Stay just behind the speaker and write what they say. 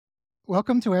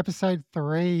Welcome to episode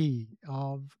 3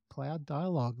 of Cloud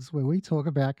Dialogues, where we talk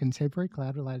about contemporary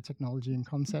cloud-related technology and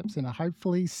concepts in a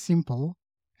hopefully simple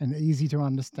and easy to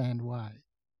understand way.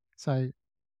 So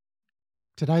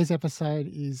today's episode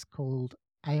is called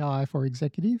AI for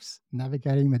Executives,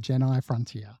 Navigating the Gen AI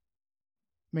Frontier.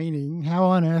 Meaning, how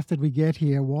on earth did we get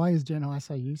here? Why is Gen AI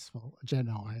so useful? Gen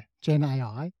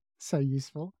AI so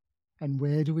useful? And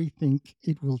where do we think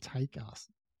it will take us?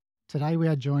 Today we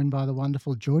are joined by the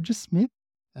wonderful Georgia Smith,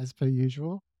 as per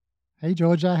usual. Hey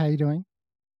Georgia, how are you doing?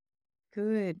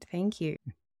 Good, thank you.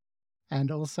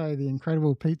 And also the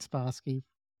incredible Pete Sbarski,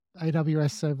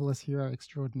 AWS serverless hero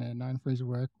extraordinaire, known for his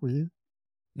work with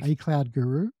A Cloud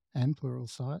Guru and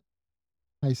Pluralsight.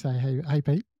 Hey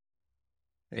Pete.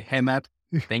 Hey Matt,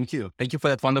 thank you. Thank you for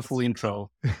that wonderful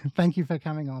intro. Thank you for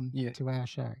coming on to our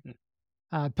show.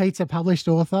 Pete's a published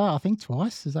author, I think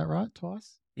twice. Is that right?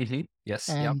 Twice? Mm-hmm. Yes.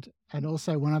 And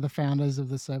also one of the founders of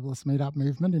the serverless meetup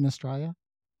movement in Australia.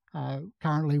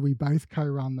 Currently, we both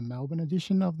co-run the Melbourne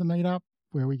edition of the meetup,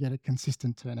 where we get a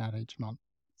consistent turnout each month.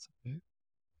 So,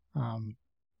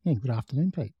 good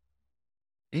afternoon, Pete.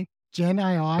 Hey. Gen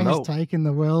AI has taken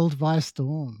the world by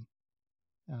storm.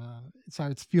 So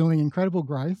it's fueling incredible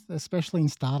growth, especially in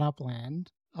startup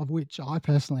land, of which I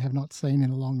personally have not seen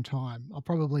in a long time.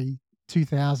 Probably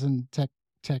 2000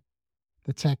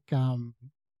 the tech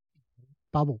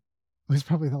bubble was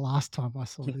probably the last time I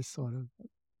saw this sort of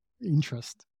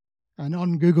interest. And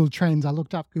on Google Trends, I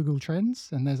looked up Google Trends,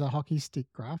 and there's a hockey stick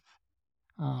graph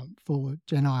for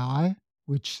Gen AI,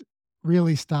 which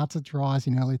really starts its rise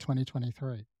in early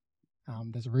 2023.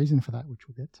 There's a reason for that, which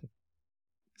we'll get to.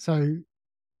 So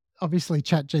obviously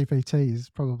ChatGPT is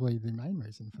probably the main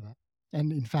reason for that.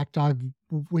 And in fact,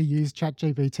 we use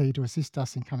ChatGPT to assist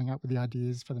us in coming up with the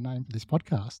ideas for the name for this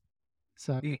podcast.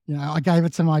 So, I gave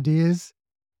it some ideas.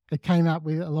 It came up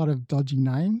with a lot of dodgy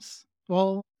names.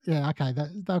 Well, yeah, okay,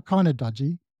 they're kind of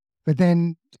dodgy. But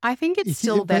then I think it's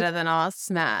still better than us,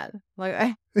 Matt.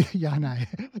 Yeah, I know.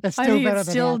 It's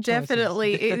still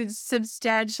definitely, it's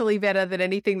substantially better than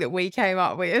anything that we came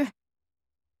up with.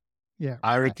 Yeah,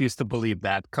 I refuse to believe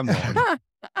that. Come on.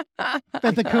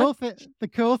 But the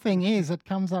cool thing is, it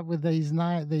comes up with these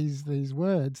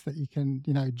words that you can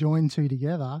join two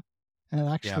together, and it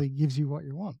actually gives you what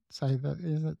you want. So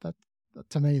that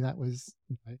to me, that was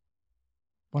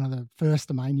one of the first,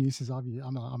 the main uses I've used.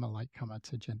 I'm a latecomer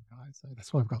to Gen AI, so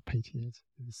that's why I've got Pete here to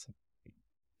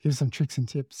give some tricks and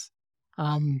tips.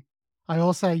 I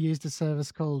also used a service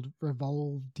called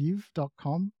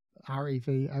revoldiv.com,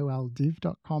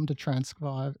 revoldiv.com, to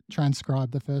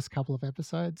transcribe the first couple of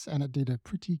episodes, and it did a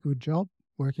pretty good job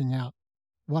working out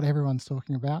what everyone's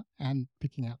talking about and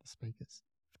picking out the speakers.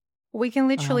 We can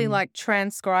literally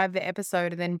transcribe the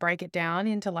episode and then break it down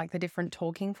into the different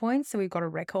talking points. So we've got a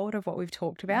record of what we've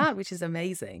talked about, which is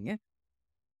amazing. Yeah.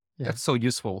 That's so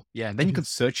useful. Yeah. And then you can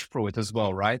search for it as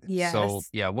well, right? Yes. So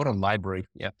what a library.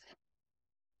 Yeah.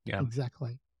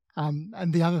 Exactly.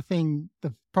 And the other thing,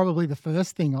 probably the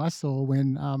first thing I saw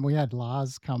when we had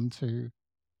Lars Clint, who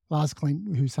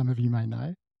some of you may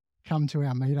know, come to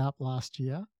our meetup last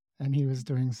year, and he was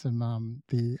doing some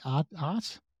the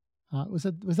art. Was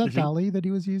that DALL-E that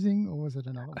he was using, or was it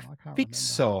another one? I can't remember. I think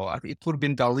so. It would have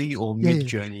been DALL-E or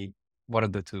Midjourney, one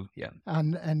of the two. Yeah.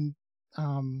 And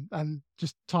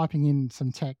just typing in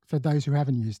some text, for those who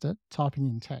haven't used it, typing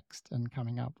in text and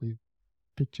coming up with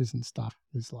pictures and stuff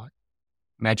is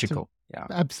magical.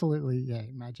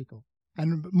 Absolutely, magical.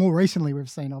 And more recently, we've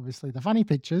seen obviously the funny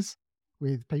pictures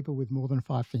with people with more than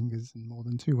 5 fingers and more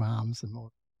than 2 arms and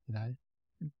more,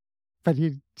 But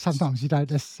sometimes you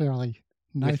don't necessarily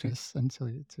notice until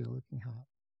you're looking hard.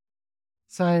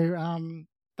 So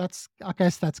I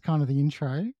guess that's kind of the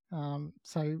intro.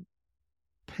 So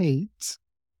Pete,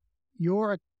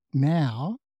 you're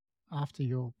now, after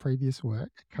your previous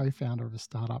work, co-founder of a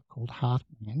startup called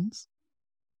Hearthands,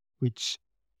 which,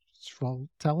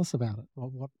 tell us about it.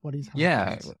 What is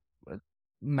Hearthands? Yeah,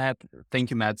 Matt, thank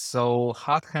you, Matt. So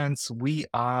Hearthands, we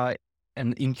are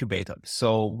an incubator.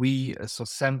 So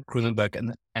Sam Grunenberg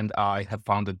and I have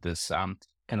founded this kind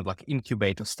of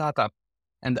incubator startup.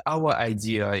 And our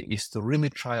idea is to really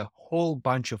try a whole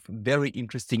bunch of very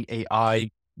interesting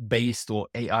AI-based or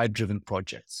AI-driven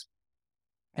projects.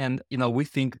 And, we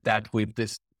think that with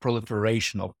this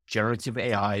proliferation of generative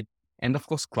AI and, of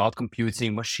course, cloud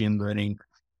computing, machine learning,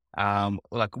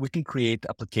 we can create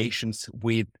applications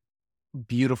with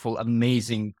beautiful,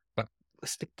 amazing, but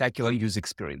spectacular user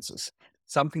experiences,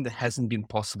 something that hasn't been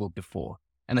possible before.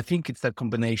 And I think it's that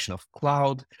combination of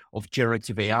cloud, of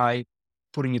generative AI,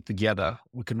 putting it together,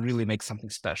 we can really make something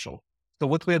special. So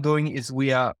what we are doing is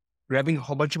we are grabbing a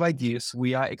whole bunch of ideas.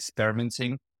 We are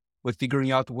experimenting We're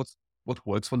figuring out what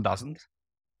works, what doesn't.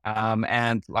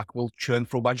 And like we'll churn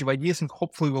through a bunch of ideas and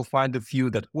hopefully we'll find a few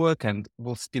that work and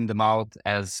we'll spin them out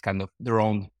as kind of their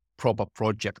own proper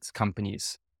projects,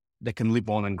 companies that can live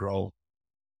on and grow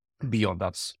beyond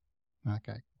us.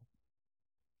 Okay.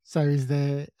 So is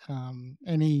there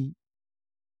any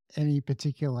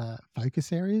particular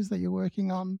focus areas that you're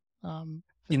working on?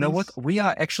 You know what? We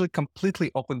are actually completely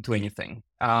open to anything.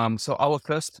 So our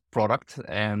first product,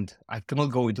 and I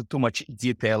cannot go into too much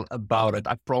detail about it.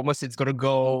 I promise it's going to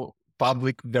go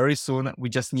public very soon. We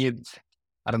just need,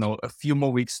 I don't know, a few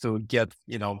more weeks to get,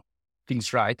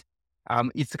 things right.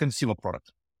 It's a consumer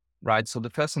product, right? So the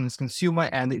first one is consumer,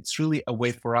 and it's really a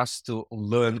way for us to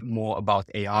learn more about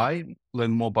AI,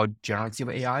 learn more about generative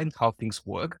AI and how things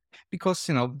work. Because,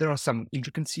 there are some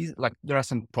intricacies, like there are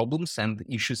some problems and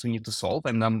issues we need to solve.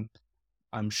 And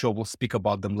I'm sure we'll speak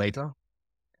about them later.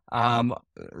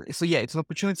 So yeah, it's an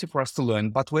opportunity for us to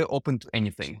learn, but we're open to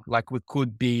anything. Like we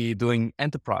could be doing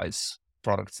enterprise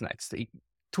products next,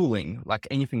 tooling, like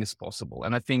anything is possible.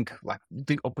 And I think like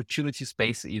the opportunity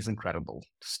space is incredible.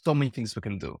 So many things we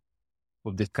can do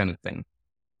with this kind of thing.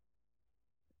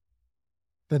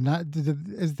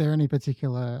 Is there any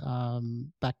particular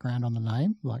background on the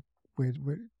name, like where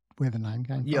the name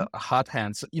came Yeah, from? hot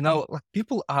hands. Like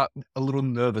people are a little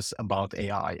nervous about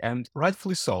AI, and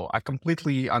rightfully so. I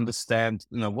completely understand.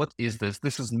 What is this?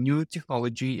 This is new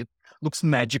technology. It looks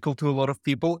magical to a lot of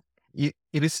people. It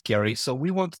is scary. So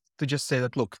we want to just say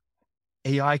that, look,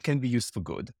 AI can be used for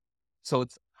good. So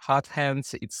it's hot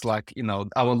hands. It's like,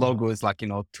 our logo is like,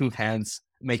 two hands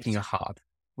making a heart.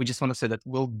 We just want to say that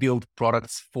we'll build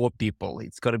products for people.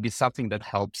 It's got to be something that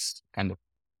helps kind of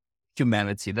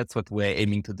humanity. That's what we're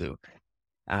aiming to do.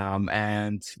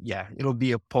 And yeah, it'll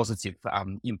be a positive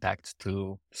impact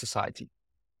to society.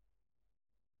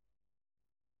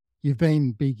 You've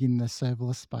been big in the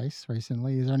serverless space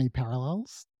recently. Is there any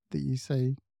parallels that you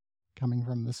see coming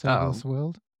from the serverless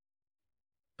world?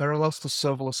 Parallels to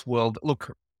serverless world.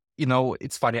 Look,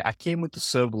 it's funny. I came into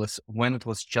serverless when it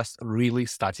was just really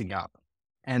starting up.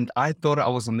 And I thought I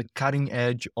was on the cutting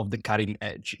edge of the cutting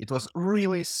edge. It was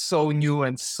really so new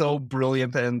and so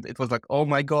brilliant. And it was like, oh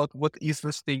my God, what is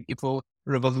this thing? It will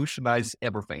revolutionize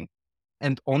everything.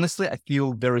 And honestly, I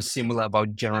feel very similar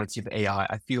about generative AI.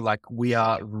 I feel like we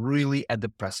are really at the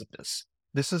precipice.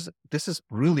 This is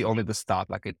really only the start.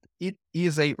 Like it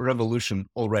is a revolution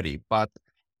already, but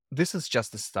this is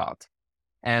just the start.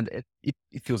 And it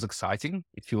feels exciting.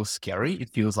 It feels scary. It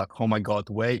feels like, oh my God,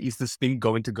 where is this thing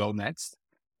going to go next?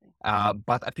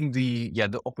 But I think the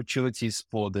opportunities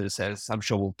for this, as I'm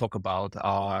sure we'll talk about,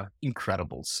 are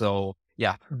incredible. So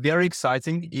yeah, very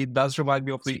exciting. It does remind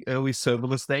me of the early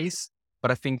serverless days, but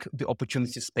I think the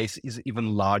opportunity space is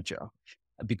even larger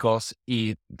because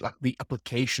the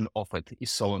application of it is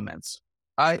so immense.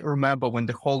 I remember when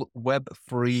the whole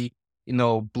Web3,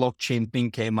 blockchain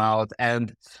thing came out,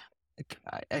 and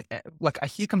I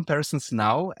hear comparisons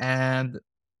now, and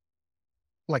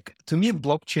like to me,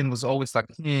 blockchain was always like,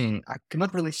 I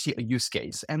cannot really see a use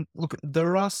case. And look,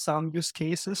 there are some use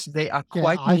cases, they are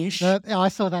quite niche. I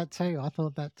saw that too. I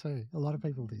thought that too. A lot of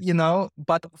people did.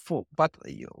 But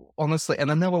honestly,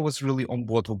 and I never was really on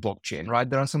board with blockchain, right?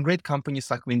 There are some great companies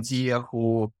like Windia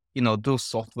who, do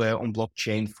software on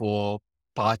blockchain for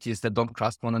parties that don't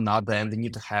trust one another and they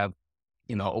need to have,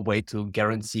 a way to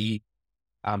guarantee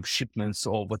shipments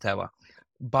or whatever.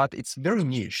 But it's very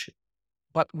niche.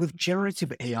 But with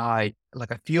generative AI,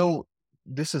 like I feel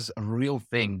this is a real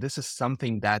thing. This is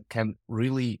something that can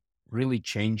really, really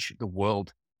change the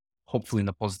world, hopefully in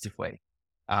a positive way.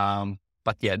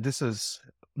 But yeah, this is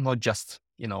not just,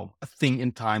 a thing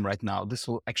in time right now. This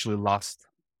will actually last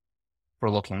for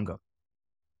a lot longer.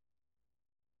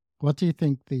 What do you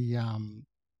think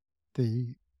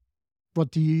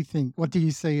what do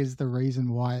you see as the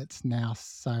reason why it's now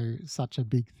such a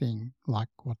big thing? Like,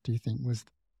 what do you think was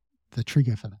the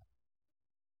trigger for that?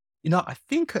 I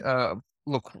think,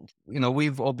 look,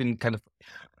 we've all been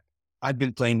I've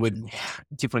been playing with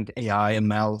different AI,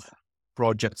 ML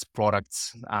projects,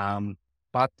 products,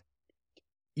 but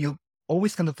you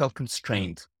always kind of felt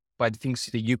constrained by the things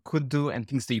that you could do and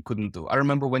things that you couldn't do. I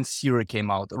remember when Siri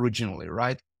came out originally,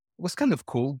 right? It was kind of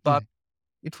cool, but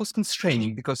it was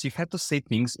constraining because you had to say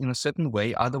things in a certain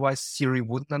way. Otherwise, Siri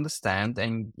wouldn't understand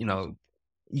and,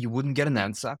 you wouldn't get an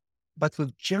answer. But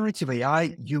with generative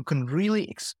AI, you can really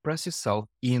express yourself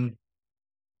in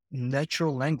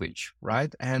natural language,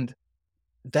 right? And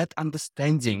that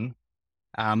understanding,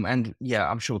 and yeah,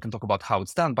 I'm sure we can talk about how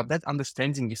it's done, but that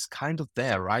understanding is kind of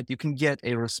there, right? You can get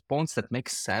a response that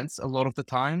makes sense a lot of the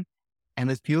time. And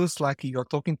it feels like you're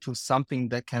talking to something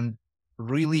that can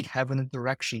really have an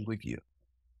interaction with you.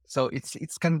 So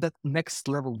it's kind of that next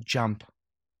level jump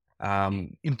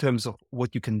in terms of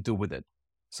what you can do with it.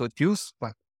 So it feels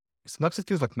like, sometimes it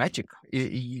feels like magic.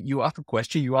 You ask a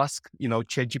question, you ask,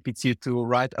 ChatGPT to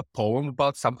write a poem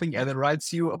about something, and it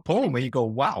writes you a poem, and you go,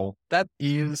 wow, that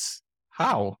is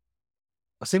how.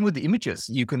 Same with the images.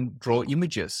 You can draw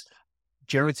images,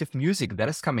 generative music that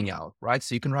is coming out, right?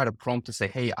 So you can write a prompt to say,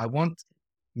 hey, I want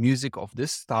music of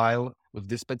this style with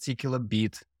this particular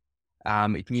beat.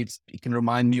 It can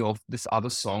remind me of this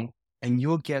other song, and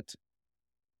you'll get,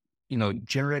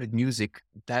 generated music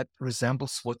that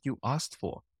resembles what you asked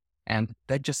for. And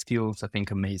that just feels, I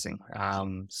think, amazing.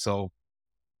 So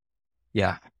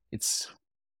yeah, it's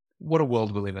what a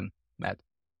world we live in, Matt.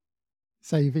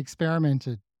 So you've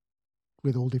experimented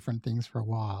with all different things for a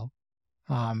while.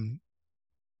 Were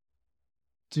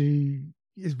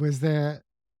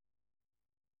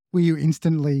you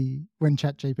instantly, when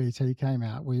ChatGPT came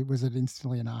out, was it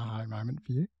instantly an aha moment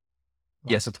for you?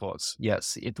 Yes, it was.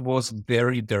 Yes, it was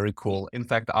very, very cool. In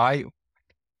fact,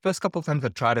 first couple of times I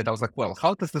tried it, I was like, well,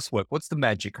 how does this work? What's the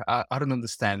magic? I don't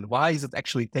understand. Why is it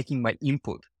actually taking my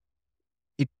input?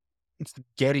 It's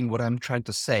getting what I'm trying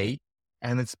to say,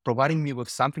 and it's providing me with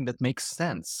something that makes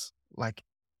sense. Like,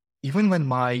 even when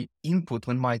my input,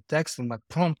 when my text, when my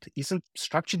prompt isn't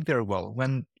structured very well,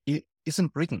 when it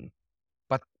isn't written,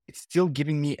 but it's still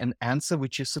giving me an answer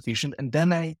which is sufficient. And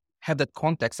then I have that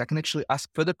context. I can actually ask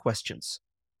further questions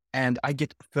and I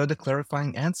get further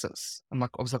clarifying answers. I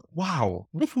was like, wow,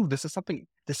 woohoo, there's something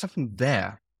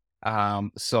there.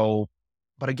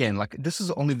 But again, like this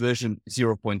is only version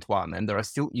 0.1 and there are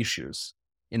still issues.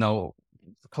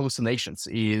 Hallucinations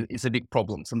is a big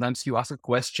problem. Sometimes you ask a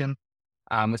question,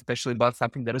 especially about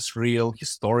something that is real,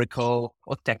 historical,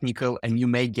 or technical, and you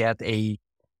may get an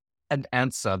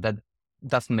answer that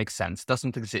doesn't make sense,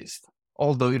 doesn't exist,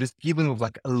 although it is given with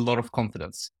like a lot of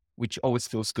confidence, which always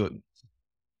feels good.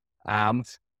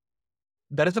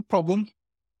 That is a problem,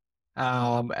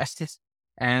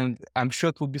 and I'm sure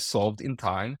it will be solved in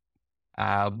time.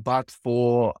 But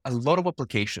for a lot of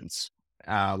applications,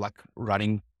 like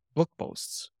running blog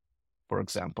posts, for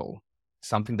example,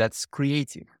 something that's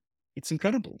creative, it's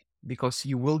incredible because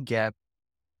you will get,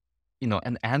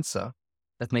 an answer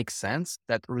that makes sense,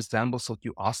 that resembles what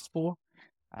you asked for,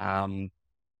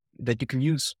 that you can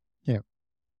use. Yeah.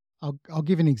 I'll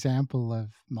give an example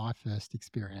of my first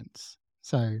experience.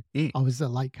 So I was a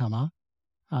latecomer.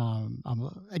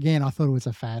 Again, I thought it was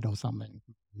a fad or something.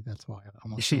 That's why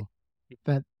I'm not sure.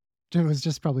 But it was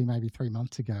just probably maybe 3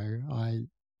 months ago. I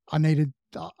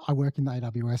work in the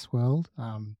AWS world,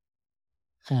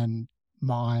 and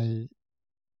I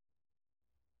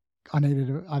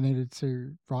needed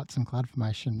to write some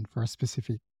CloudFormation for a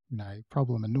specific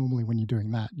problem. And normally when you're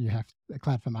doing that, you have a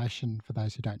CloudFormation, for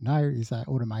those who don't know, is an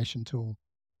automation tool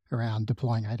around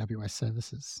deploying AWS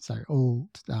services. So all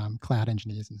cloud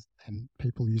engineers and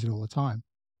people use it all the time.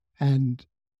 And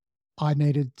I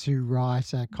needed to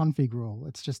write a config rule.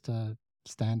 It's just a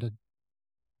standard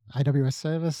AWS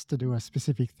service to do a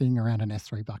specific thing around an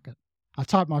S3 bucket. I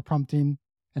typed my prompt in,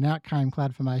 and out came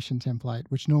CloudFormation template,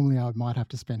 which normally I might have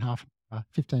to spend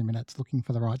 15 minutes looking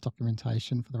for the right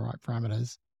documentation for the right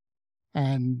parameters.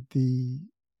 And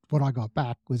what I got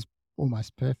back was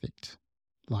almost perfect.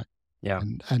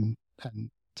 And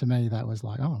to me, that was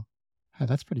like, oh, hey,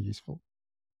 that's pretty useful.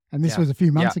 And this was a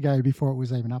few months ago before it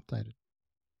was even updated.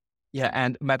 Yeah,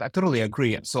 and Matt, I totally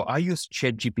agree. So I use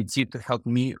ChatGPT to help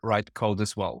me write code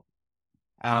as well.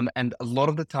 And a lot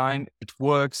of the time it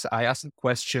works. I ask a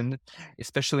question,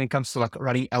 especially when it comes to like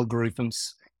writing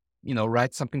algorithms,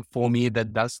 write something for me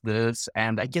that does this,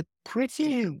 and I get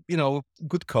pretty,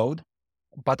 good code.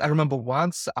 But I remember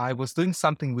once I was doing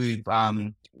something with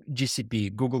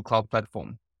GCP, Google Cloud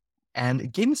Platform, and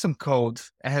it gave me some code,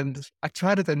 and I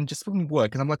tried it and it just wouldn't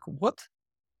work. And I'm like, what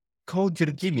code did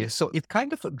it give me? So it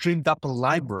kind of dreamed up a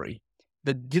library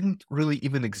that didn't really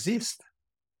even exist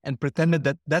and pretended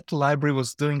that that library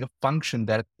was doing a function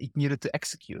that it needed to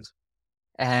execute.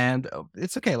 And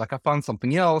it's okay. Like I found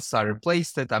something else, I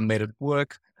replaced it, I made it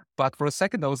work. But for a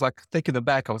second, I was like taken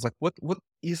aback. I was like, what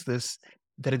is this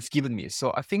that it's given me?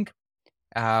 So I think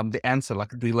the answer,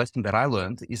 like the lesson that I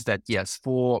learned is that yes,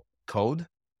 for code,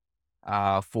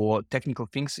 for technical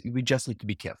things, we just need to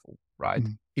be careful, right?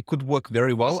 It could work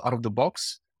very well out of the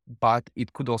box, but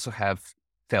it could also have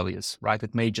failures, right?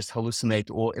 It may just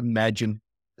hallucinate or imagine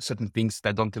certain things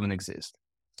that don't even exist.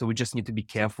 So we just need to be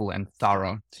careful and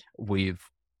thorough with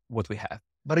what we have.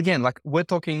 But again, like we're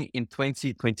talking in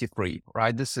 2023,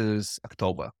 right? This is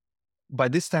October. By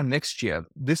this time next year,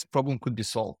 this problem could be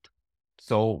solved.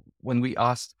 So when we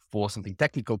ask for something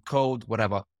technical, code,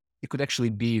 whatever, it could actually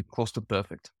be close to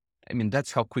perfect. I mean,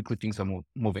 that's how quickly things are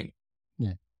moving.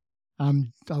 Yeah.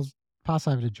 I'll pass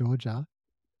over to Georgia.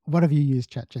 What have you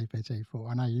used ChatGPT for?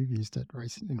 I know you've used it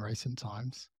in recent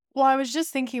times. Well, I was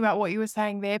just thinking about what you were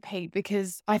saying there, Pete,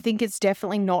 because I think it's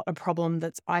definitely not a problem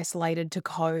that's isolated to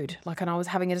code. And I was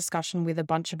having a discussion with a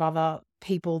bunch of other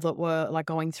people that were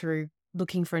going through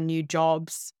looking for new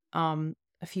jobs. A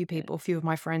few of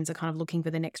my friends are kind of looking for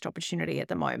the next opportunity at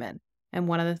the moment. And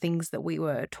one of the things that we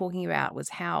were talking about was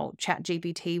how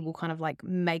ChatGPT will kind of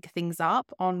make things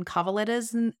up on cover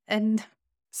letters and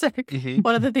so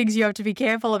one of the things you have to be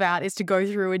careful about is to go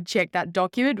through and check that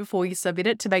document before you submit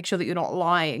it to make sure that you're not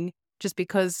lying just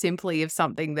because simply of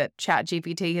something that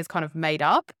ChatGPT has kind of made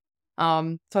up. So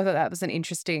I thought that was an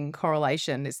interesting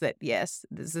correlation, is that yes,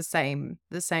 there's the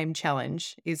same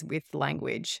challenge is with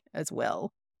language as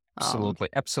well.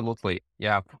 Absolutely.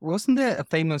 Yeah. Wasn't there a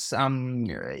famous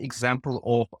example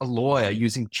of a lawyer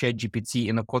using ChatGPT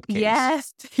in a court case?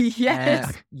 Yes.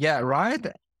 Yes. Yeah, right?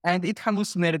 And it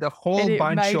hallucinated a whole And it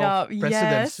bunch made of up,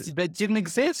 precedents yes. that didn't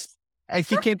exist. And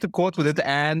he came to court with it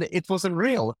and it wasn't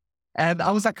real. And I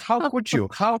was like, how could you?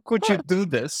 How could you do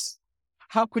this?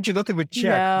 How could you not even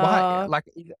check? Why?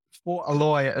 Yeah. For a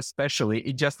lawyer especially,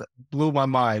 it just blew my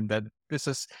mind that this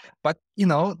is, but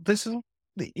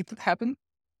it could happen.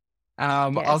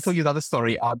 I'll tell Yes. you another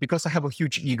story. Because I have a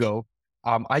huge ego,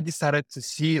 I decided to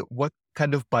see what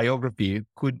kind of biography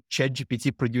could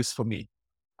ChatGPT produce for me.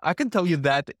 I can tell you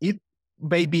that it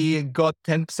maybe got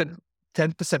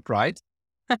 10% right.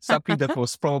 Something that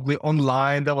was probably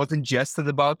online that was ingested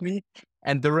about me,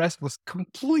 and the rest was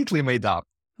completely made up.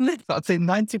 So I'd say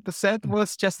 90%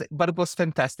 was just, but it was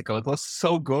fantastical. It was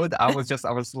so good. I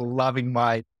was loving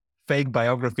my fake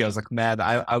biography. I was like, man,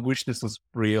 I wish this was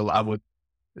real. I would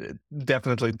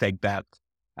definitely take that.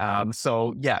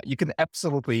 So yeah, you can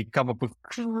absolutely come up with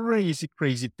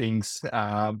crazy things.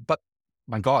 But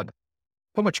my God,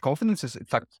 how much confidence is, in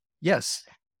fact, yes,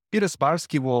 Peter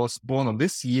Sbarski was born on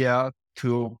this year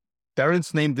to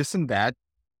parents named this and that.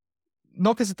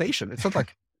 No hesitation. It's not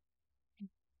like,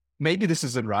 maybe this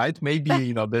isn't right.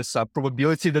 Maybe, there's a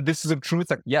probability that this isn't true.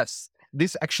 It's like, yes,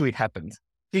 this actually happened.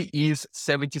 He is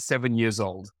 77 years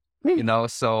old,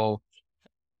 so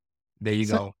there you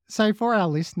go. So for our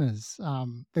listeners,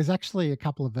 there's actually a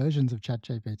couple of versions of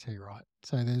ChatGPT, right?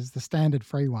 So there's the standard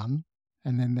free one,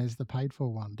 and then there's the paid for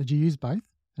one. Did you use both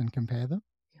and compare them?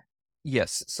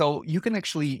 Yes. So you can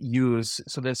actually use,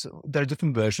 there are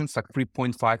different versions like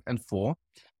 3.5 and 4.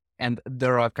 And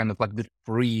there are kind of like the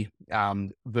free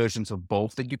versions of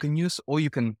both that you can use, or you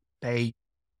can pay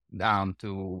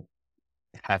to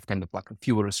have kind of like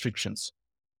fewer restrictions.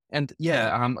 And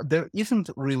there isn't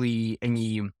really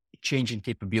any change in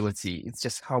capability. It's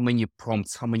just how many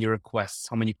prompts, how many requests,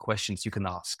 how many questions you can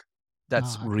ask.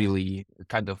 That's really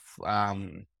kind of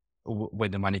where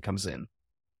the money comes in.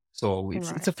 So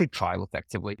it's a free trial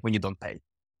effectively when you don't pay.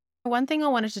 One thing I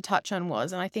wanted to touch on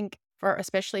was, and I think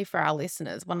especially for our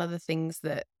listeners, one of the things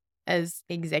that as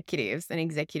executives and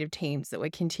executive teams that we're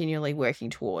continually working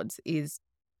towards is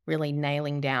really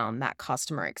nailing down that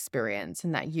customer experience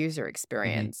and that user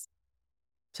experience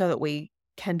so that we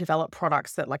can develop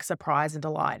products that surprise and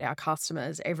delight our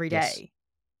customers every day. Yes.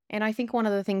 And I think one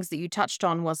of the things that you touched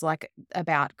on was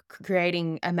about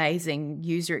creating amazing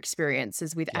user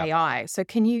experiences with AI. So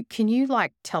can you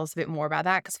tell us a bit more about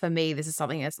that? Because for me, this is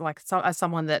something as as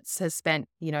someone that has spent,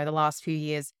 the last few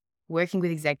years working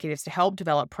with executives to help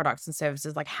develop products and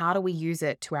services, how do we use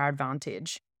it to our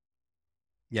advantage?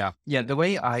 Yeah. The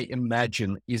way I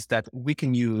imagine is that we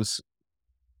can use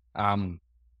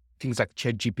things like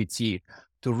ChatGPT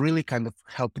to really kind of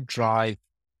help drive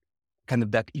kind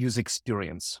of that user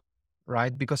experience,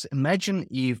 right? Because imagine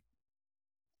if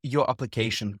your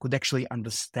application could actually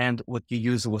understand what your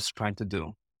user was trying to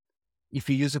do. If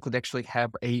your user could actually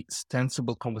have a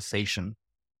sensible conversation,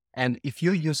 and if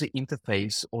your user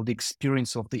interface or the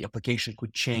experience of the application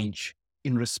could change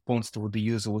in response to what the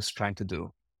user was trying to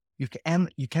do, you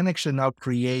can actually now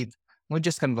create not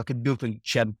just kind of like a built-in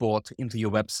chatbot into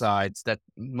your websites that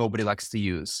nobody likes to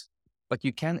use, but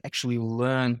you can actually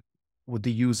learn what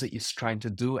the user is trying to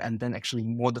do and then actually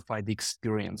modify the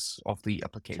experience of the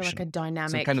application. So a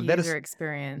dynamic user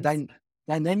experience.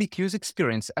 Dynamic user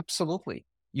experience, absolutely.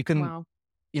 You can, wow.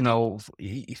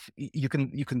 If you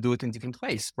can do it in different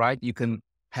ways, right? You can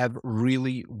have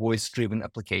really voice-driven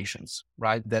applications,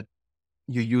 right? That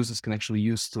your users can actually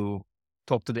use to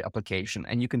talk to the application,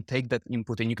 and you can take that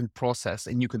input and you can process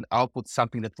and you can output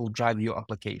something that will drive your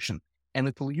application, and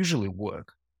it will usually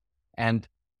work. And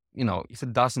if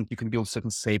it doesn't, you can build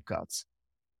certain safeguards.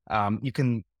 You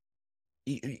can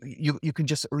you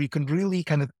can really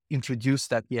kind of introduce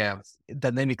that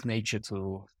dynamic nature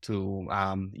to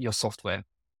your software.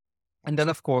 And then,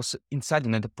 of course, inside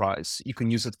an enterprise, you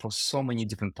can use it for so many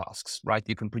different tasks, right?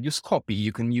 You can produce copy,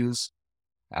 you can use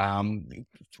um,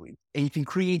 anything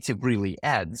creative, really,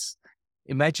 ads.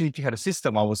 Imagine if you had a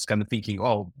system. I was kind of thinking,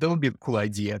 oh, that would be a cool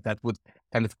idea that would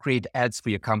kind of create ads for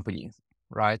your company,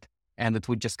 right? And it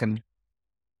would just kind of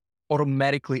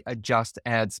automatically adjust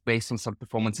ads based on some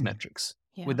performance metrics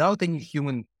Yeah. without any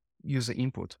human user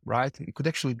input, right? It could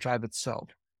actually drive itself.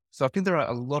 So I think there are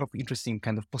a lot of interesting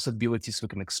kind of possibilities we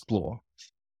can explore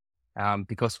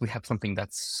because we have something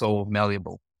that's so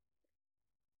malleable.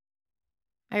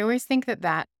 I always think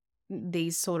that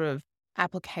these sort of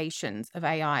applications of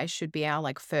AI should be our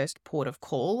like first port of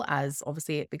call as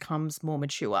obviously it becomes more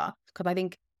mature. Because I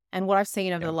think, and what I've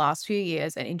seen over the last few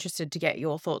years, and interested to get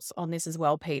your thoughts on this as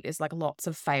well, Pete, is like lots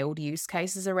of failed use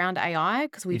cases around AI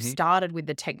because we've started with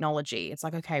the technology. It's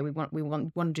like, okay, we want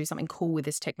to do something cool with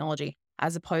this technology,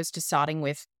 as opposed to starting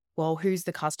with, well, who's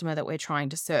the customer that we're trying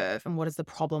to serve and what is the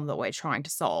problem that we're trying to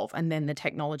solve, and then the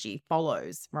technology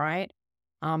follows, right?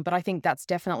 But I think that's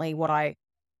definitely what I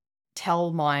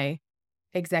tell my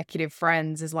executive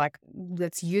friends is like,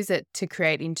 let's use it to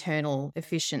create internal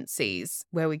efficiencies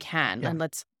where we can. And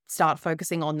let's start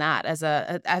focusing on that as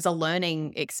a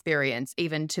learning experience,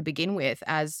 even to begin with,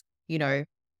 as, you know,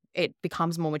 it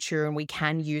becomes more mature and we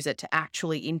can use it to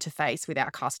actually interface with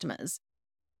our customers.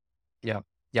 Yeah.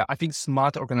 I think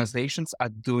smart organizations are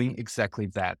doing exactly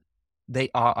that. They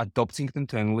are adopting it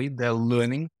internally. They're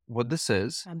learning what this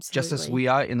is, just as we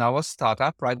are in our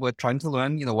startup, right? We're trying to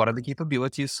learn, what are the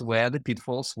capabilities, where are the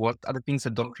pitfalls, what are the things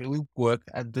that don't really work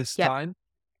at this time.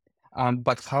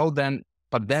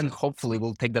 But then hopefully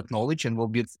we'll take that knowledge and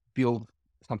we'll build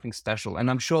something special. And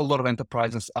I'm sure a lot of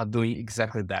enterprises are doing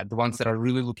exactly that. The ones that are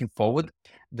really looking forward,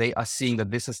 they are seeing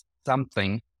that this is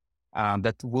something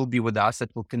that will be with us,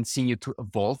 that will continue to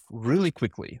evolve really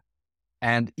quickly.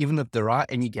 And even if there are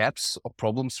any gaps or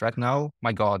problems right now,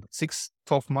 my God,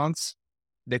 6-12 months,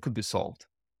 they could be solved,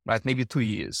 right? Maybe 2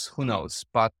 years, who knows?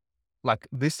 But like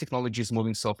this technology is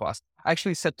moving so fast. I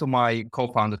actually said to my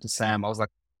co-founder, to Sam, I was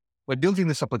like, we're building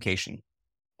this application.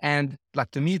 And like,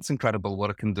 to me, it's incredible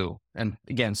what it can do. And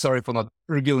again, sorry for not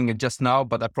revealing it just now,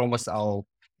 but I promise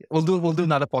we'll do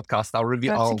another podcast. I'll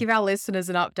review. We'll have to give our listeners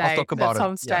an update I'll talk about at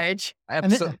some stage.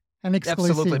 An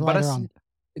exclusive later on.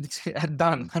 It's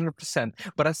done 100%.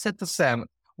 But I said to Sam,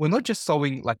 we're not just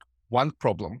solving like one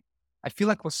problem. I feel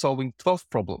like we're solving 12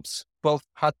 problems, 12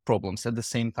 hard problems at the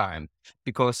same time,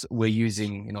 because we're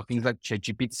using, things like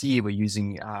ChatGPT, we're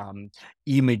using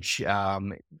image,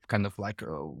 kind of like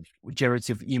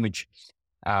generative image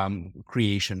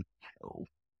creation.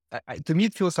 To me,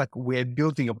 it feels like we're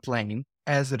building a plane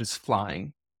as it is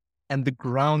flying. And the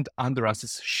ground under us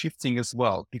is shifting as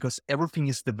well, because everything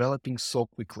is developing so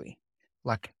quickly.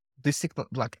 Like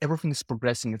everything is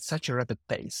progressing at such a rapid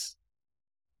pace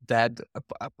that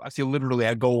I feel literally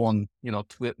I go on,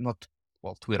 Twitter.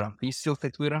 Can you still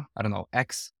say Twitter? I don't know,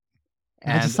 X.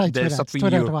 And I just say Twitter. It's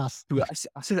Twitter to us.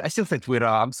 I still say Twitter.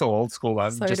 I'm so old school.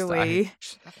 Do we.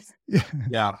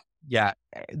 Yeah.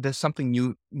 There's something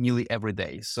new nearly every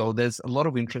day. So there's a lot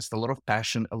of interest, a lot of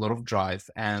passion, a lot of drive,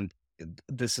 and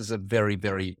this is a very,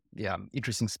 very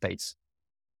interesting space.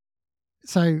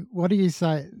 So what do you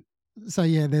say? So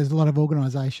there's a lot of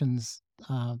organizations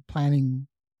planning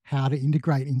how to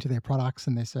integrate into their products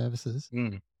and their services.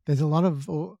 There's a lot of,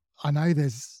 I know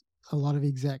there's a lot of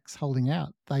execs holding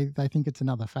out. They think it's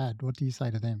another fad. What do you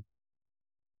say to them?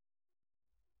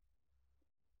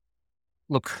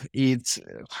 Look,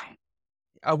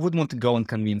 I wouldn't want to go and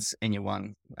convince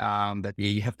anyone that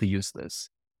you have to use this.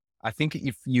 I think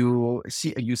if you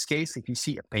see a use case, if you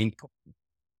see a pain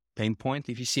point,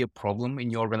 if you see a problem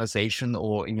in your organization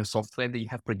or in your software that you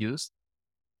have produced,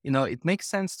 it makes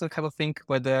sense to have a think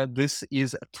whether this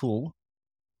is a tool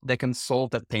that can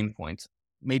solve that pain point.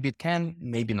 Maybe it can,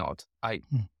 maybe not.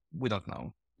 We don't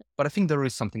know. But I think there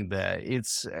is something there.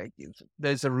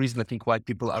 There's a reason I think why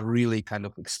people are really kind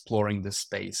of exploring this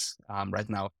space right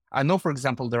now. I know, for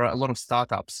example, there are a lot of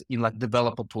startups in like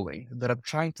developer tooling that are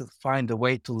trying to find a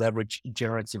way to leverage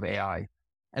generative AI,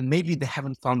 and maybe they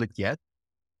haven't found it yet.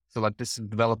 So like this is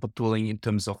developer tooling in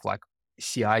terms of like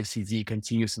CI/CD,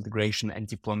 continuous integration and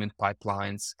deployment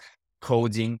pipelines,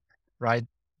 coding, right?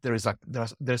 There's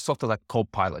software like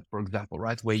Copilot, for example,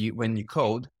 right? Where when you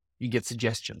code, you get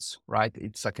suggestions, right?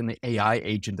 It's like an AI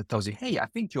agent that tells you, hey, I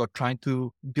think you're trying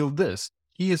to build this.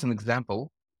 Here's an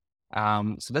example.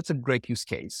 So that's a great use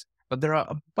case. But there are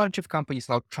a bunch of companies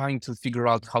now trying to figure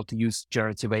out how to use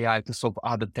generative AI to solve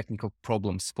other technical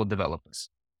problems for developers.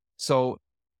 So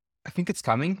I think it's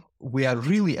coming. We are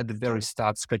really at the very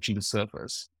start scratching the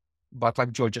surface. But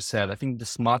like Georgia said, I think the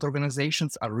smart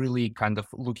organizations are really kind of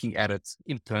looking at it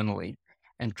internally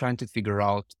and trying to figure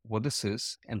out what this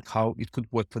is and how it could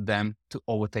work for them to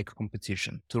overtake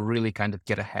competition, to really kind of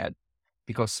get ahead.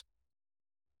 Because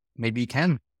maybe you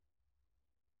can.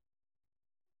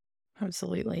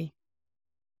 Absolutely.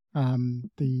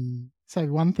 So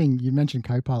one thing you mentioned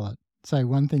Copilot. So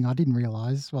one thing I didn't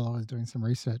realize while I was doing some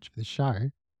research for the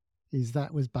show is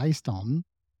that was based on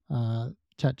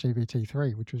ChatGPT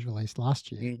 3, which was released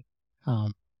last year.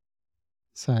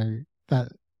 So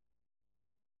that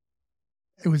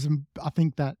it was, I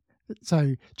think that,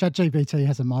 so ChatGPT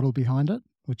has a model behind it,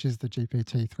 which is the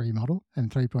GPT-3 model,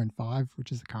 and 3.5,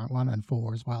 which is the current one, and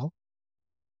 4 as well.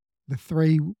 The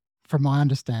 3, from my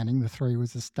understanding, the 3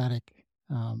 was a static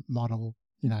model,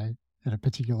 at a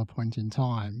particular point in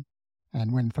time.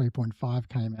 And when 3.5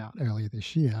 came out earlier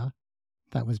this year,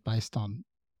 that was based on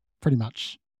pretty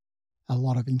much a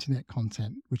lot of internet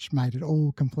content, which made it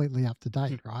all completely up to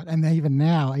date, right? And even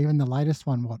now, even the latest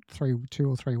one, 2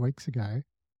 or 3 weeks ago,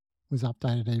 was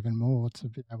updated even more to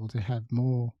be able to have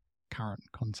more current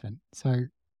content. So,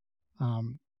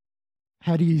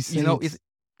 how do you see? Go.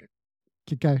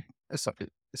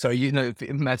 Sorry,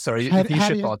 Matt. Sorry, finish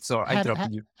your thoughts, or I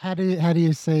interrupted you. How do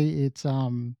you see it?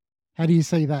 How do you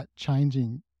see that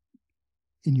changing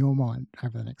in your mind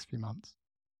over the next few months?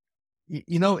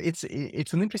 It's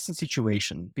an interesting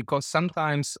situation because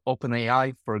sometimes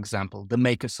OpenAI, for example, the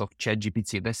makers of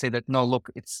ChatGPT, they say that, no, look,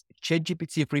 it's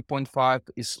ChatGPT 3.5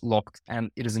 is locked and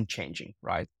it isn't changing,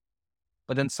 right?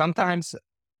 But then sometimes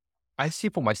I see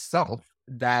for myself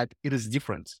that it is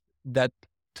different, that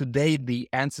today the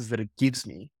answers that it gives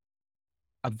me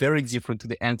are very different to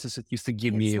the answers it used to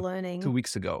give me learning. 2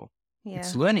 weeks ago. Yeah.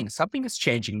 It's learning. Something is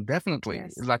changing, definitely.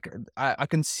 Yes. Like I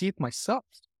can see it myself.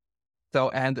 So,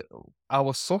 and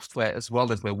our software as well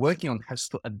that we're working on has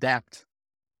to adapt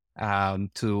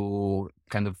to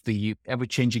kind of the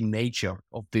ever-changing nature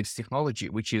of this technology,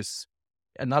 which is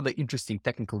another interesting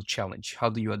technical challenge. How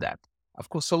do you adapt? Of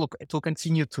course, so look, it will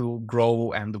continue to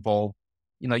grow and evolve.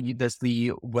 There's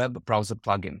the web browser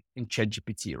plugin in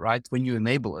ChatGPT, right? When you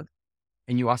enable it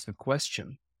and you ask a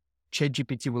question,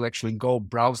 ChatGPT will actually go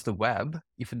browse the web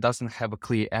if it doesn't have a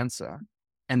clear answer.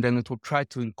 And then it will try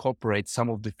to incorporate some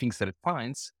of the things that it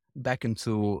finds back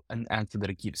into an answer that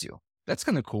it gives you. That's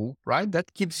kind of cool, right?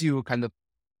 That gives you kind of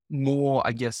more,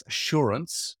 I guess,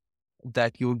 assurance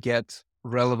that you'll get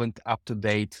relevant,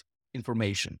 up-to-date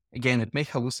information. Again, it may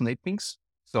hallucinate things,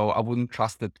 so I wouldn't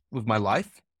trust it with my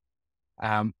life.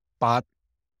 But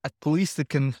at least it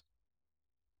can,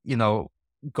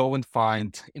 go and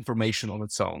find information on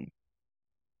its own.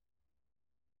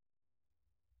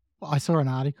 I saw an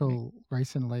article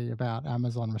recently about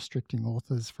Amazon restricting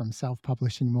authors from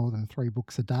self-publishing more than 3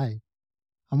 books a day.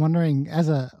 I'm wondering, as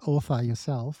an author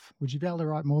yourself, would you be able to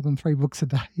write more than 3 books a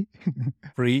day?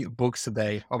 3 books a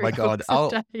day. Oh 3 my God.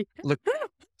 books a day. Look.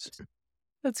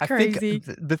 That's crazy. I think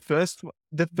the first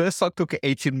one took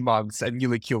 18 months and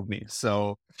nearly killed me.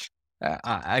 So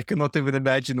I cannot even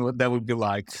imagine what that would be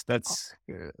like. That's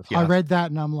I read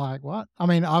that and I'm like, what? I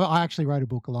mean, I actually wrote a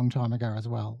book a long time ago as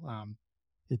well.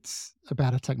 It's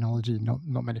about a technology not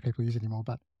many people use anymore,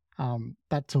 but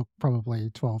that took probably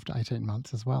 12 to 18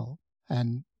 months as well.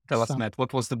 And tell us, Matt,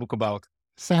 what was the book about?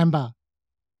 Samba.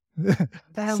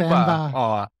 Samba.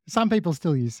 Oh. Some people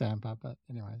still use Samba, but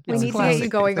anyway. We need to get you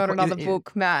going on another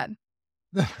book, Matt.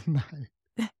 No.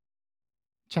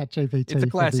 ChatGPT. It's a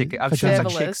classic. I've just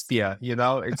like Shakespeare,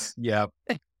 it's, yeah.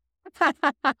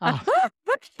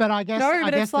 But I guess no,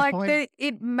 but I it's like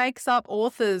it makes up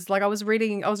authors. Like I was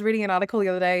reading an article the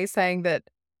other day saying that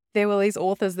there were these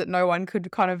authors that no one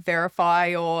could kind of verify,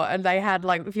 and they had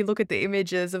like, if you look at the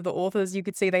images of the authors, you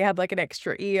could see they had like an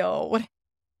extra ear or whatever.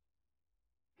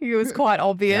 It was quite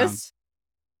obvious.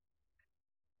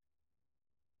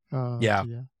 Yeah.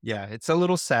 It's a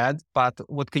little sad, but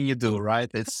what can you do, right?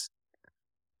 It's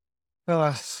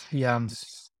yeah.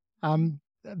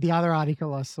 The other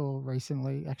article I saw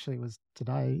recently, actually was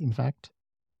today, in fact,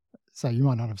 so you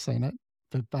might not have seen it,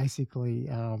 but basically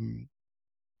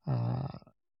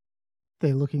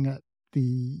they're looking at the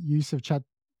use of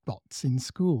chatbots in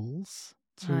schools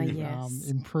to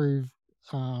improve,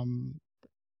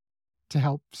 to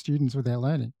help students with their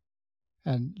learning.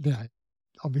 And,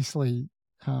 obviously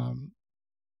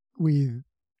with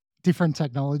different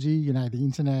technology, the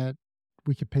internet,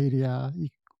 Wikipedia, you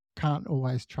can't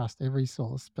always trust every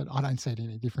source, but I don't see it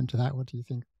any different to that. What do you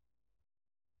think?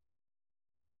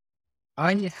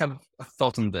 I have a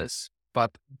thought on this,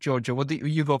 but Georgia,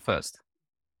 you go first?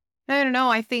 No.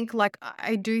 I think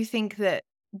I do think that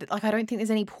like, I don't think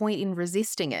there's any point in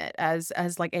resisting it as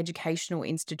like educational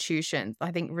institutions.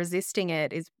 I think resisting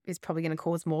it is probably going to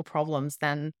cause more problems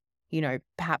than,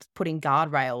 perhaps putting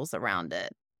guardrails around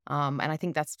it. And I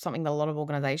think that's something that a lot of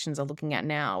organizations are looking at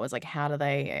now is like, how do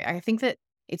they, I think that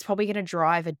it's probably going to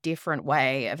drive a different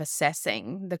way of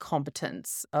assessing the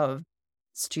competence of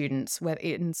students, whether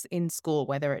in school,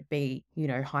 whether it be,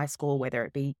 high school, whether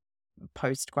it be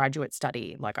postgraduate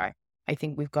study. Like, I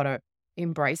think we've got to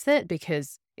embrace it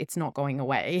because it's not going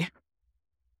away.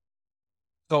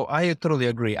 So I totally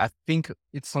agree. I think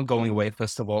it's not going away,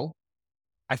 first of all.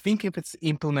 I think if it's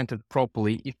implemented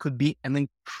properly, it could be an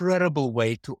incredible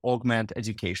way to augment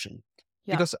education.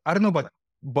 Yeah. Because I don't know about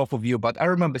both of you, but I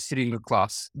remember sitting in a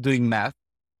class doing math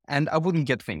and I wouldn't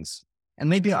get things. And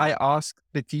maybe I asked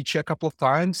the teacher a couple of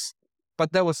times,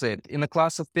 but that was it. In a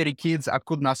class of 30 kids, I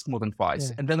couldn't ask more than twice.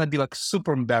 Yeah. And then I'd be like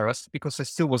super embarrassed because I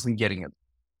still wasn't getting it.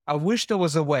 I wish there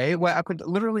was a way where I could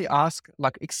literally ask,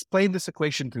 like, explain this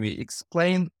equation to me,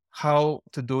 explain how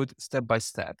to do it step by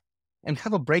step, and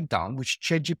have a breakdown, which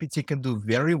ChatGPT can do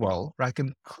very well, where I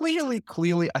can clearly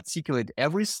articulate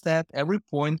every step, every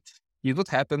point, here's what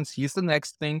happens, here's the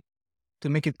next thing, to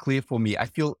make it clear for me. I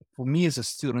feel for me as a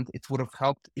student, it would have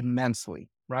helped immensely,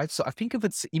 right? So I think if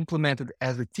it's implemented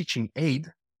as a teaching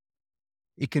aid,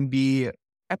 it can be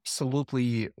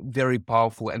absolutely very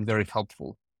powerful and very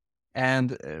helpful.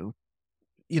 And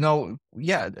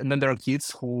yeah, and then there are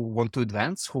kids who want to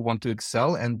advance, who want to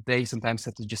excel, and they sometimes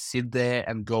have to just sit there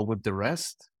and go with the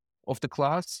rest of the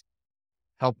class.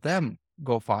 Help them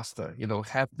go faster,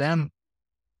 have them,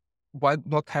 why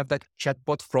not have that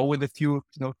chatbot throw in a few,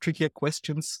 trickier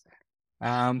questions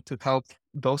to help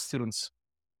those students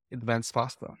advance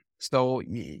faster. So,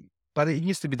 but it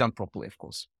needs to be done properly, of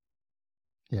course.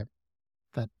 Yeah,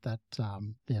 that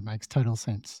makes total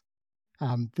sense.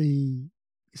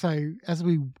 So as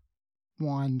we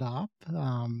wind up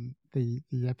the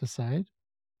episode,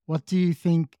 what do you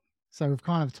think? So we've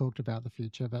kind of talked about the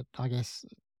future, but I guess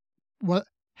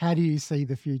how do you see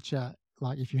the future?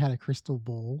 Like if you had a crystal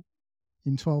ball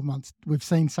in 12 months, we've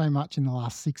seen so much in the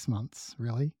last 6 months,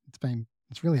 really.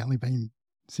 It's really only been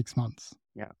 6 months.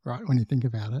 Yeah. Right. When you think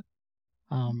about it,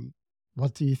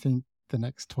 what do you think the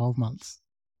next 12 months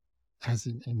has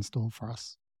in store for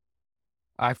us?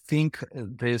 I think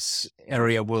this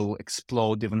area will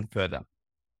explode even further.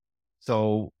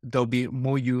 So there'll be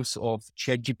more use of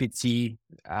ChatGPT,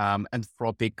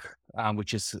 Anthropic,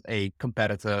 which is a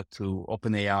competitor to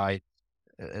OpenAI.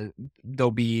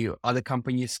 There'll be other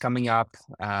companies coming up.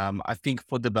 I think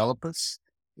for developers,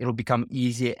 it'll become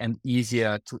easier and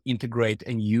easier to integrate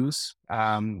and use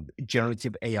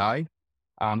generative AI.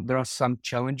 There are some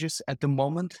challenges at the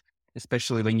moment,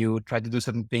 especially when you try to do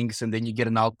certain things and then you get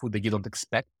an output that you don't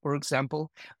expect, for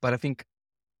example. But I think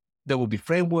there will be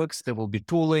frameworks, there will be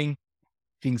tooling,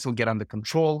 things will get under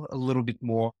control a little bit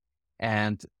more.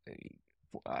 And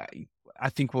I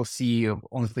think we'll see,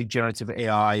 honestly, generative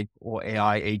AI or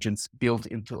AI agents built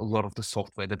into a lot of the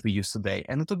software that we use today.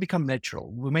 And it will become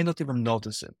natural. We may not even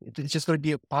notice it. It's just going to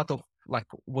be a part of like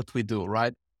what we do,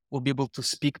 right? We'll be able to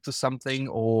speak to something,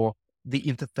 or the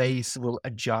interface will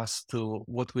adjust to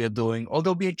what we are doing. Or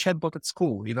there'll be a chatbot at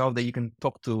school, that you can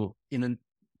talk to in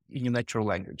your natural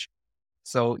language.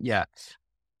 So yeah,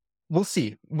 we'll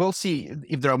see. We'll see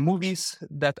if there are movies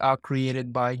that are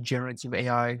created by generative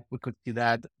AI. We could see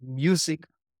that. Music,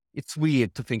 it's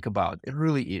weird to think about. It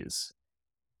really is.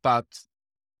 But,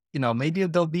 maybe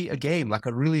there'll be a game, like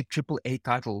a really AAA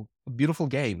title, a beautiful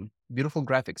game, beautiful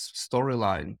graphics,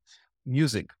 storyline,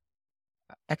 music,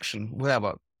 action,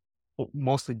 whatever,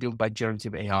 mostly built by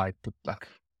generative AI, put like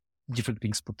different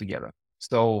things put together.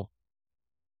 So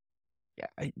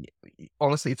yeah,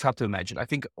 honestly, it's hard to imagine. I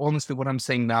think honestly, what I'm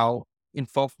saying now, in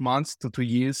 12 months to 2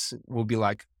 years, will be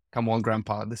like, come on,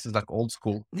 grandpa, this is like old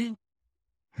school. Yeah.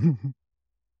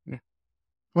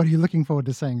 What are you looking forward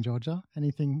to seeing, Georgia?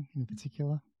 Anything in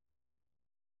particular?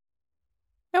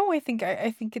 No, I think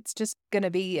it's just going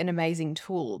to be an amazing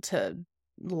tool to,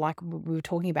 like we were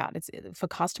talking about, it's for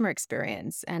customer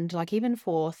experience, and like even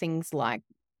for things like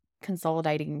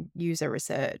consolidating user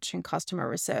research and customer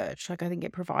research. Like I think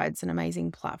it provides an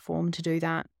amazing platform to do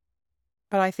that.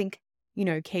 But I think,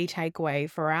 key takeaway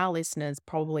for our listeners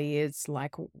probably is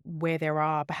like where there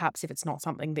are, perhaps if it's not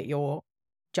something that you're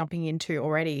jumping into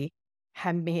already,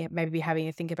 maybe having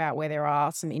a think about where there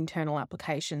are some internal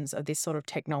applications of this sort of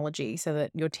technology so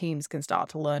that your teams can start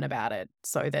to learn about it,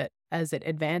 so that as it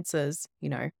advances,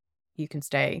 you can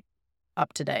stay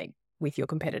up to date with your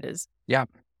competitors. Yeah.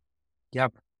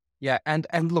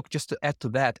 And look, just to add to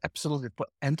that, absolutely, for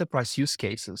enterprise use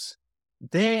cases,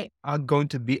 there are going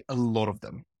to be a lot of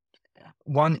them.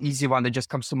 one easy one that just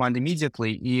comes to mind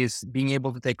immediately is being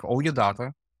able to take all your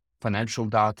data, financial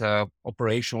data,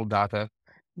 operational data,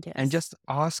 and Yes. just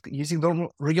ask using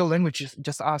normal real language,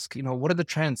 just ask, what are the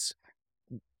trends?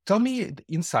 Tell me the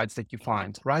insights that you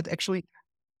find, right? Actually,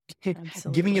 giving it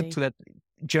Absolutely. to that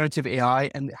generative AI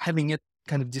and having it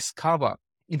kind of discover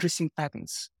interesting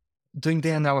patterns, doing the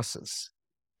analysis,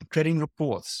 creating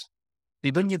reports.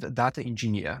 They don't need a data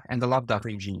engineer, and I love data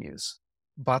engineers,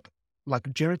 but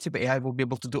like generative AI will be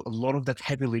able to do a lot of that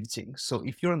heavy lifting. So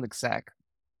if you're an exec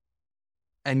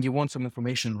and you want some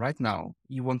information right now,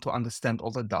 you want to understand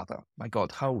all the data, my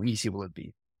God, how easy will it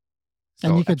be?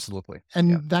 And So you could, absolutely. and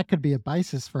Yeah, that could be a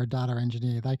basis for a data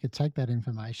engineer. They could take that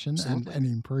information and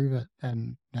absolutely. improve it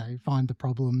and find the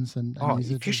problems and Oh, use it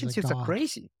as a efficiencies are guide.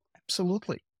 crazy.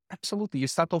 Absolutely. Absolutely. You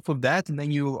start off with that and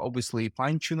then you obviously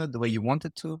fine tune it the way you want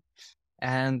it to.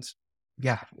 And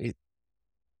yeah, it's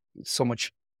so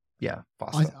much,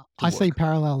 faster to I see work.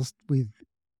 parallels with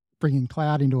bringing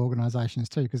cloud into organizations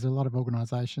too, because a lot of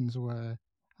organizations were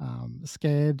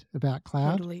scared about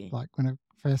cloud, Totally. like when it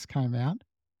first came out.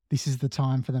 This is the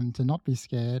time for them to not be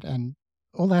scared, and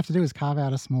all they have to do is carve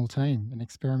out a small team, an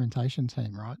experimentation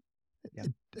team, right? Yeah.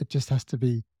 It just has to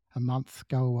be a month,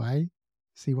 go away,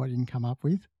 see what you can come up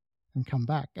with, and come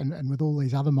back. And with all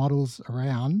these other models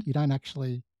around, you don't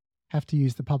actually have to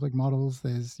use the public models.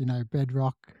 There's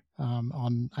Bedrock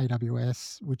on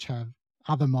AWS, which have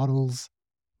other models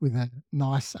with a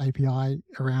nice API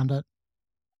around it.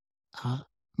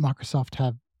 Microsoft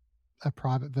have a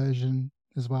private version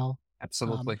as well.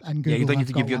 Absolutely. And Yeah, you Google don't need have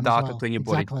to got give your one as data well. to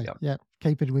anybody. Exactly. Yeah. Yeah.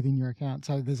 Keep it within your account.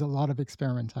 So there's a lot of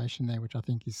experimentation there, which I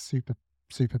think is super,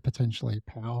 super potentially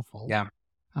powerful. Yeah.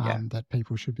 That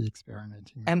people should be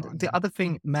experimenting with And right the now. other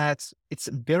thing, Matt, it's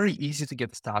very easy to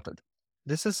get started.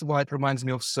 This is why it reminds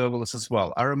me of serverless as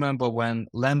well. I remember when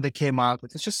Lambda came out,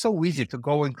 it's just so easy to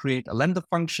go and create a Lambda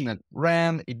function and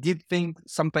ran, it did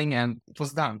something and it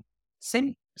was done.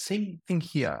 Same thing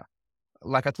here.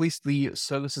 Like at least the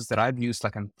services that I've used,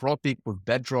 like Anthropic with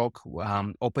Bedrock,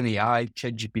 OpenAI,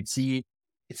 ChatGPT,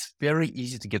 it's very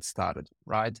easy to get started,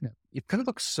 right? Yeah. It's kind of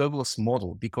like serverless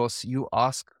model because you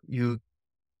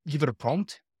give it a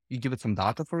prompt, you give it some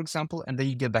data, for example, and then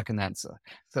you get back an answer.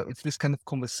 So it's this kind of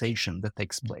conversation that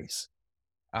takes place.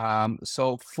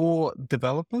 So for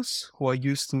developers who are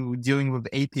used to dealing with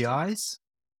APIs,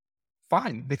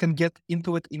 fine, they can get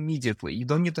into it immediately. You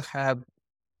don't need to have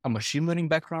a machine learning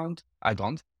background. I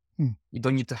don't. You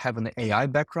don't need to have an AI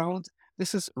background.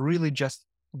 This is really just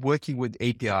working with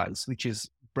APIs, which is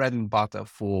bread and butter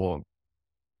for,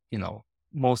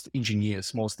 most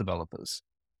engineers, most developers.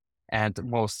 And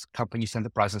most companies,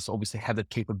 enterprises obviously have that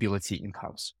capability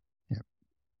in-house. Yeah.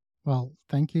 Well,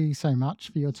 thank you so much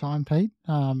for your time, Pete.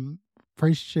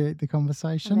 Appreciate the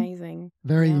conversation. Amazing.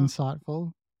 Very Yeah.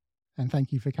 insightful. And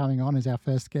thank you for coming on as our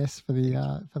first guest for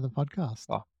the podcast.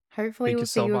 Oh, Hopefully thank we'll you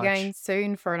see so you much. again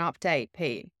soon for an uptate,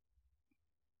 Pete.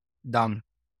 Done.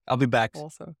 I'll be back.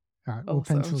 Awesome. All right, we'll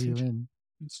Awesome. pencil you in.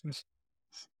 Yes.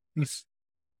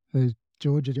 So,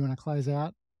 Georgia, do you want to close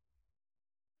out?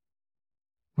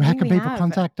 I How think can we people have.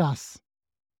 contact us?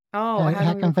 Oh, How how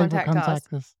can can people people contact us?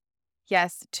 contact us?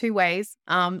 Yes, two ways.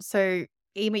 So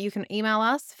you can email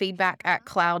us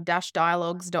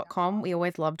feedback@cloud-dialogues.com. We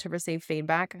always love to receive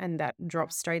feedback, and that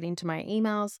drops straight into my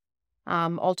emails.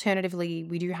 Alternatively,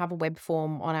 we do have a web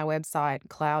form on our website,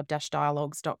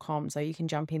 cloud-dialogues.com. So you can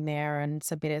jump in there and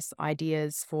submit us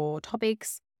ideas for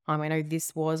topics. I know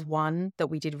this was one that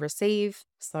we did receive.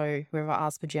 So whoever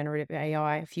asked for generative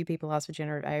AI, a few people asked for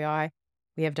generative AI.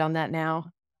 We have done that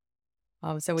now.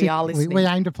 So we are listening. We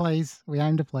aim to please. We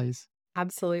aim to please.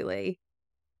 Absolutely.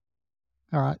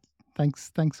 All right.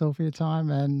 Thanks all for your time,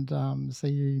 and see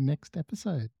you next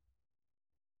episode.